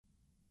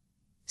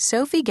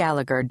Sophie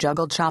Gallagher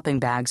juggled shopping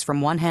bags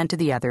from one hand to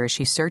the other as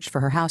she searched for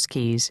her house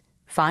keys,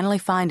 finally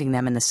finding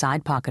them in the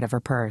side pocket of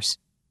her purse.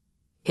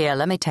 "Here,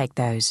 let me take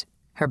those,"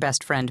 her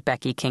best friend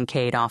Becky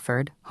Kincaid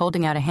offered,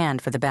 holding out a hand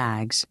for the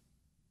bags.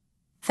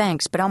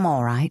 "Thanks, but I'm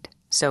all right,"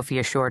 Sophie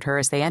assured her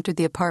as they entered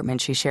the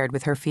apartment she shared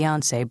with her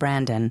fiancé,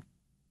 Brandon.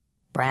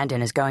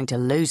 "Brandon is going to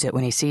lose it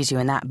when he sees you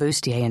in that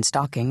bustier and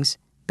stockings,"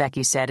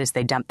 Becky said as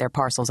they dumped their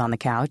parcels on the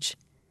couch.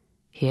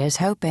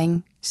 "Here's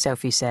hoping,"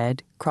 Sophie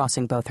said,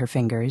 crossing both her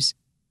fingers.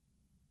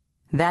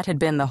 That had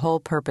been the whole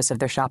purpose of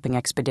their shopping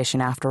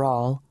expedition after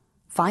all,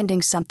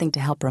 finding something to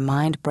help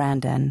remind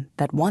Brandon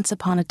that once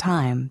upon a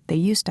time they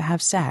used to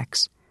have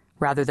sex,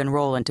 rather than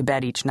roll into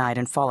bed each night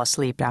and fall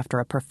asleep after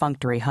a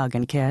perfunctory hug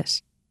and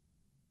kiss.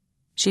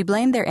 She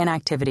blamed their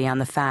inactivity on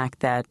the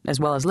fact that, as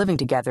well as living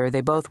together,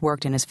 they both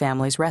worked in his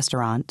family's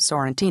restaurant,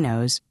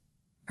 Sorrentino's,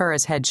 her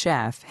as head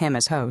chef, him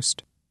as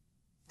host.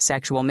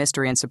 Sexual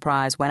mystery and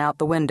surprise went out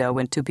the window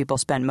when two people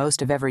spent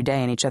most of every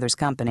day in each other's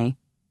company.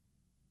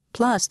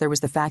 Plus, there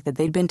was the fact that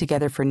they'd been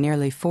together for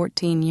nearly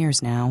 14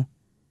 years now.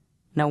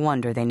 No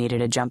wonder they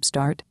needed a jump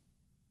start.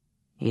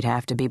 "You'd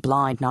have to be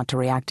blind not to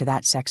react to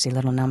that sexy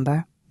little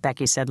number,"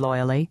 Becky said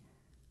loyally.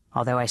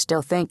 "Although I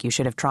still think you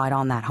should have tried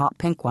on that hot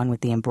pink one with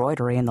the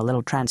embroidery and the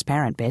little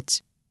transparent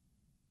bits."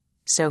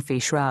 Sophie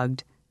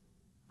shrugged.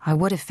 "I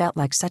would have felt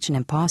like such an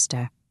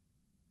imposter.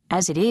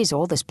 As it is,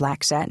 all this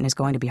black satin is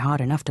going to be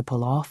hard enough to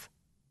pull off."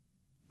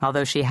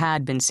 Although she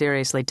had been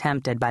seriously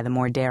tempted by the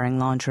more daring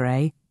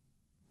lingerie,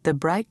 the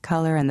bright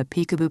color and the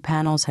peekaboo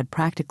panels had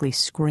practically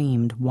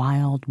screamed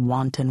wild,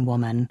 wanton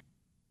woman.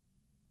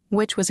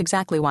 Which was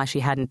exactly why she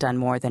hadn't done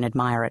more than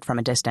admire it from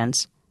a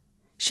distance.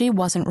 She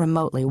wasn't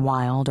remotely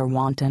wild or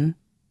wanton.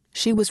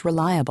 She was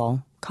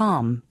reliable,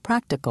 calm,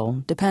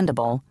 practical,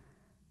 dependable,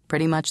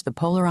 pretty much the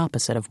polar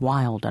opposite of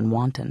wild and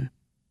wanton.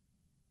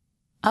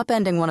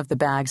 Upending one of the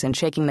bags and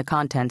shaking the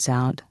contents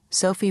out,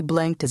 Sophie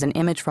blinked as an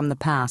image from the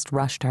past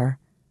rushed her.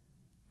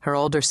 Her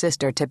older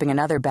sister tipping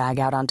another bag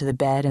out onto the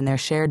bed in their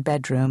shared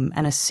bedroom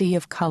and a sea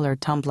of color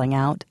tumbling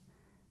out.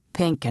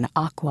 Pink and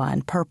aqua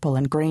and purple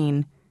and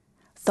green.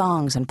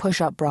 Thongs and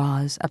push-up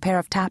bras, a pair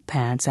of tap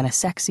pants, and a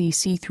sexy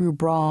see-through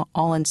bra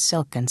all in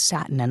silk and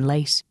satin and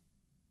lace.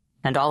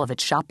 And all of it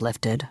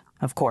shoplifted,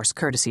 of course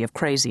courtesy of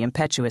crazy,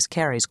 impetuous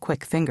Carrie's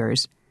quick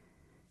fingers.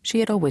 She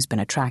had always been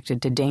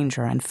attracted to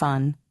danger and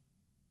fun.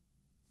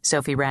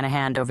 Sophie ran a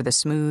hand over the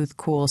smooth,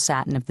 cool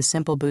satin of the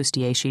simple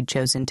bustier she'd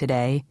chosen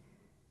today.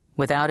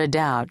 Without a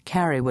doubt,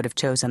 Carrie would have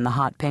chosen the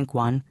hot pink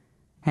one,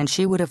 and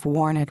she would have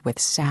worn it with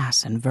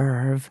sass and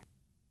verve.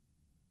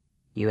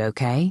 "You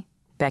okay?"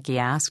 Becky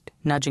asked,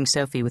 nudging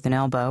Sophie with an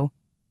elbow.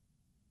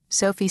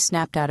 Sophie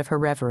snapped out of her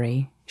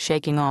reverie,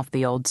 shaking off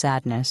the old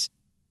sadness.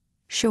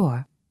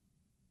 "Sure."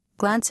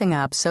 Glancing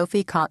up,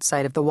 Sophie caught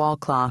sight of the wall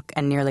clock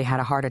and nearly had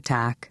a heart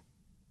attack.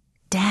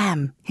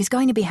 "Damn, he's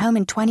going to be home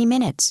in 20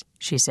 minutes,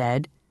 she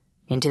said.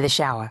 "Into the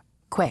shower.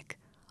 Quick.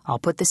 I'll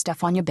put the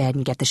stuff on your bed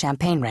and get the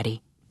champagne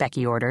ready,"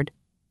 Becky ordered.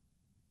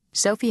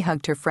 Sophie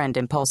hugged her friend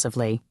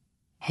impulsively.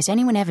 "Has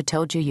anyone ever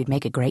told you you'd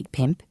make a great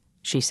pimp?"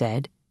 she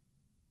said.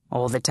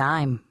 "All the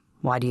time.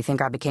 Why do you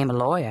think I became a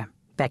lawyer?"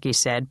 Becky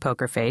said,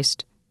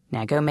 poker-faced.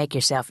 "Now go make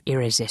yourself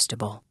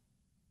irresistible."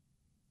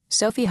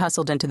 Sophie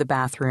hustled into the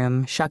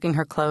bathroom, shucking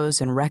her clothes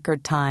in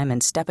record time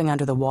and stepping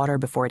under the water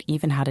before it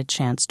even had a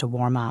chance to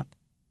warm up.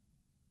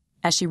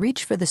 As she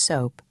reached for the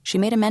soap, she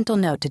made a mental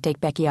note to take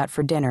Becky out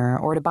for dinner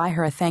or to buy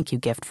her a thank-you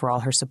gift for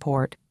all her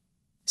support.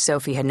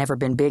 Sophie had never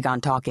been big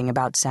on talking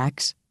about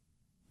sex.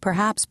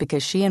 Perhaps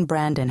because she and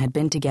Brandon had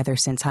been together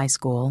since high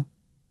school.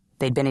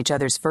 They'd been each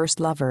other's first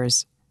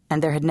lovers,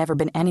 and there had never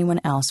been anyone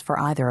else for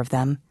either of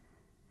them.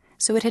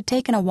 So it had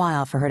taken a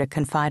while for her to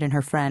confide in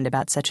her friend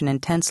about such an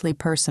intensely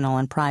personal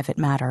and private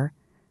matter.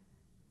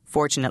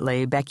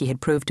 Fortunately, Becky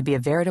had proved to be a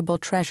veritable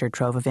treasure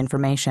trove of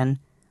information,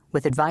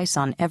 with advice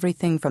on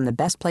everything from the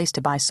best place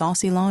to buy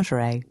saucy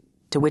lingerie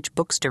to which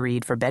books to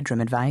read for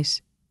bedroom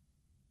advice.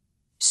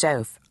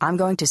 "Soph, I'm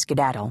going to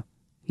skedaddle.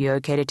 You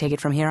okay to take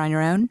it from here on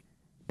your own?"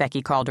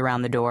 Becky called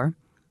around the door.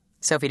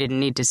 Sophie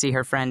didn't need to see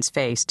her friend's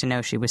face to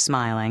know she was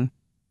smiling.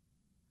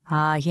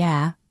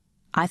 Yeah.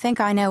 I think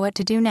I know what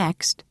to do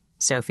next,"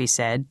 Sophie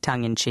said,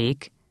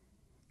 tongue-in-cheek.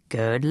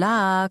 "Good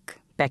luck,"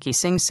 Becky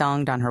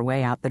sing-songed on her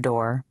way out the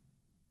door.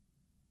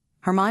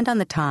 Her mind on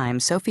the time,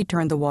 Sophie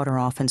turned the water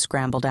off and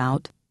scrambled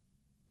out.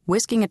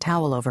 Whisking a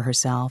towel over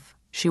herself,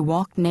 she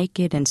walked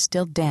naked and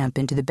still damp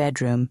into the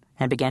bedroom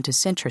and began to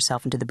cinch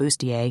herself into the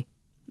bustier.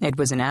 It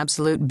was an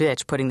absolute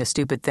bitch putting the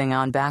stupid thing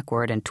on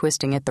backward and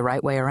twisting it the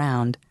right way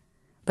around,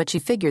 but she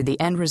figured the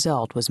end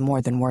result was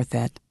more than worth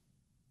it.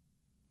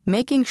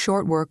 Making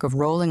short work of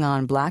rolling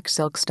on black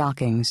silk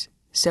stockings,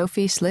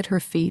 Sophie slid her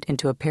feet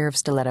into a pair of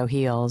stiletto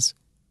heels.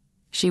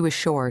 She was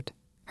short,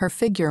 her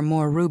figure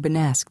more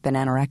Rubenesque than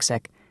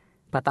anorexic,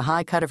 but the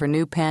high cut of her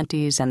new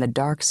panties and the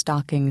dark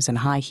stockings and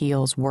high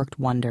heels worked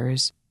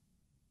wonders.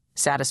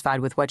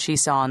 Satisfied with what she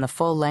saw in the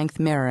full-length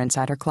mirror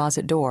inside her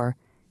closet door,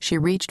 she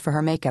reached for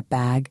her makeup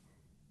bag.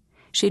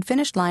 She'd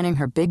finished lining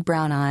her big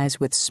brown eyes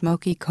with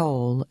smoky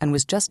kohl and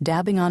was just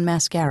dabbing on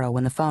mascara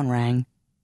when the phone rang.